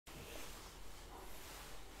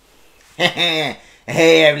Hey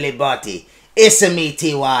everybody, it's me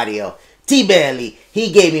T.Wario. T-Belly,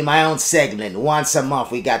 he gave me my own segment. Once a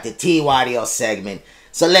month we got the T.Wario segment.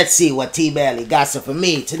 So let's see what T-Belly got for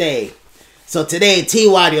me today. So today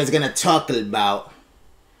T.Wario is going to talk about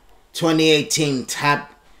 2018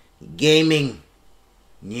 top gaming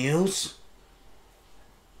news.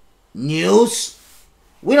 News?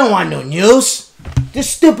 We don't want no news.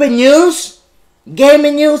 This stupid news?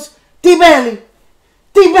 Gaming news? T-Belly!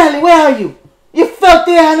 T-Belly, where are you? You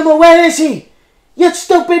filthy animal, where is he? You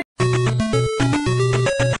stupid...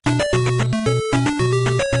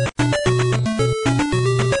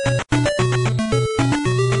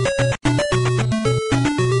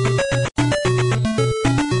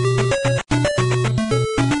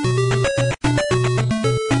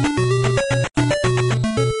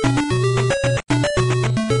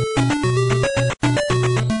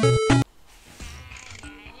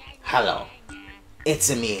 Hello,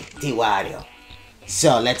 it's me, T.Wario.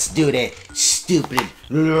 So let's do the stupid,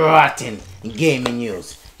 rotten gaming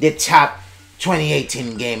news. The top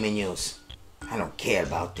 2018 gaming news. I don't care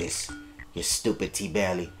about this. You stupid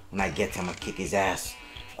T-Belly. When I get him, I'll kick his ass.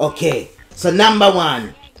 Okay, so number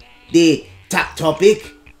one. The top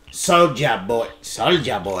topic. Soulja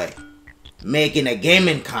Boy. Making a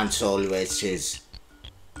gaming console which is...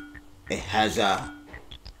 It has a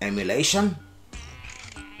emulation.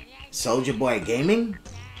 Soulja Boy Gaming?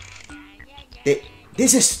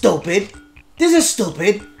 This is stupid. This is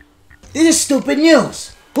stupid. This is stupid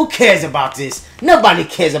news. Who cares about this? Nobody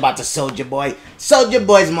cares about the Soulja Boy. Soulja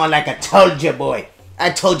Boy is more like a told you boy.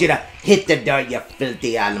 I told you to hit the dirt, you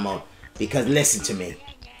filthy animal. Because listen to me.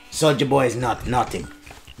 Soulja Boy is not nothing.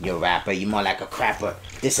 You're a rapper. You're more like a crapper.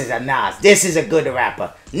 This is a Nas. This is a good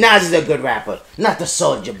rapper. Nas is a good rapper. Not the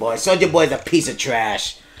Soulja Boy. Soulja Boy is a piece of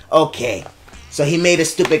trash. Okay. So he made a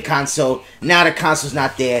stupid console. Now the console's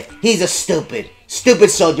not there. He's a stupid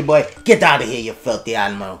Soulja Boy. Get out of here, you filthy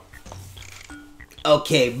animal.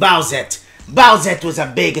 Okay, Bowsette. Bowsette was a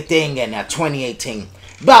big thing in 2018.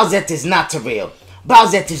 Bowsette is not real.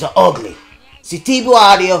 Bowsette is ugly. See,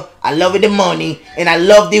 T.Wario, I love the money and I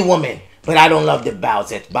love the woman. But I don't love the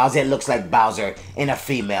Bowsette. Bowsette looks like Bowser and a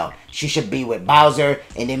female. She should be with Bowser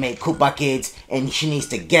and they make Koopa kids and she needs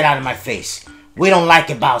to get out of my face. We don't like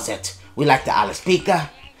it, Bowsette. We like the Alice Pika.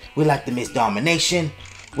 We like the Miss Domination.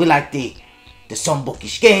 We like the some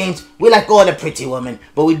bookish games. We like all the pretty women.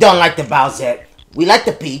 But we don't like the Bowsette. We like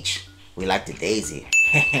the Peach. We like the Daisy.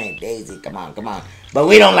 Daisy, come on, come on. But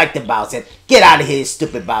we don't like the Bowsette. Get out of here,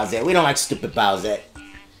 stupid Bowsette. We don't like stupid Bowsette.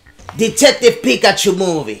 Detective Pikachu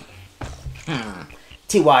movie.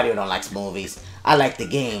 T.Wario don't like movies. I like the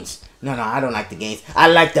games. No, I don't like the games. I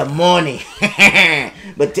like the money.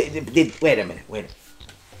 But wait a minute.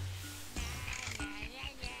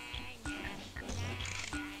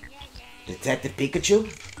 Detective Pikachu?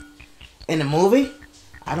 In the movie?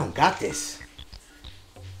 I don't got this.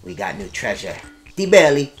 We got new treasure.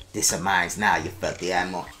 T-Belly, this is mine now, you filthy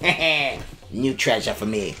animal. New treasure for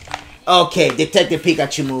me. Okay, Detective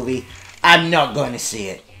Pikachu movie. I'm not going to see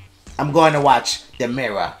it. I'm going to watch The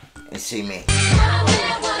Mirror and see me.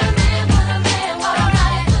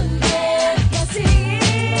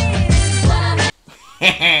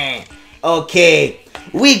 Okay,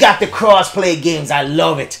 we got the crossplay games. I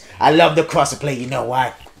love it. I love the crossplay. You know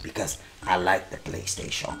why? Because I like the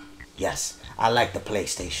PlayStation. Yes, I like the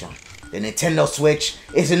PlayStation. The Nintendo Switch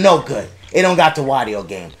is no good. It don't got the Wario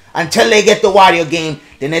game. Until they get the Wario game,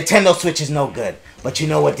 the Nintendo Switch is no good. But you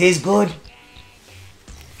know what is good?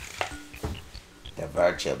 The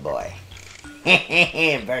Virtual Boy.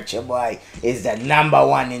 Virtual Boy is the #1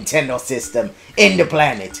 Nintendo system in the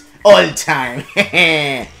planet. All time.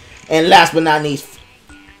 And last but not least,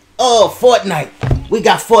 Fortnite. We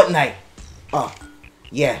got Fortnite. Oh,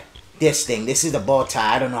 yeah. This thing. This is the bow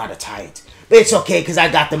tie. I don't know how to tie it. But it's okay because I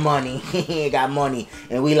got the money. I got money.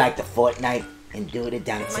 And we like the Fortnite. And do the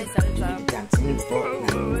dancing. Do the dancing in Fortnite.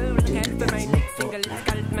 Do the dancing in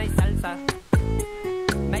Fortnite.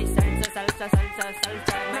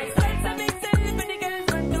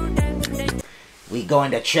 We go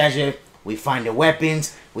in the treasure. We find the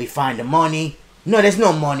weapons. We find the money. No, there's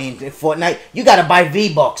no money in Fortnite. You gotta buy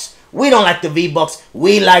V-Bucks. We don't like the V-Bucks.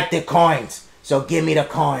 We like the coins. So give me the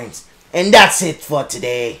coins. And that's it for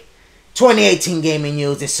today. 2018 gaming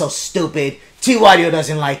news is so stupid. T.Wario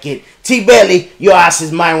doesn't like it. T-Belly, your ass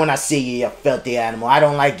is mine when I see you, you filthy animal. I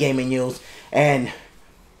don't like gaming news. And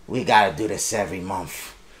we gotta do this every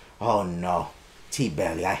month. Oh no.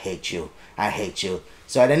 T-Belly, I hate you. I hate you.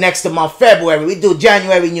 So the next month, February, we do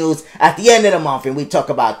January news at the end of the month. And we talk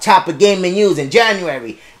about top of gaming news in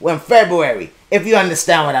January. When February, if you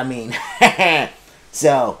understand what I mean.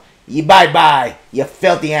 So, You bye-bye, you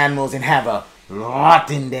filthy animals, and have a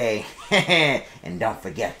rotten day. And don't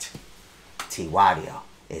forget, T-Wario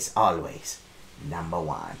is always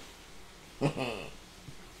 #1.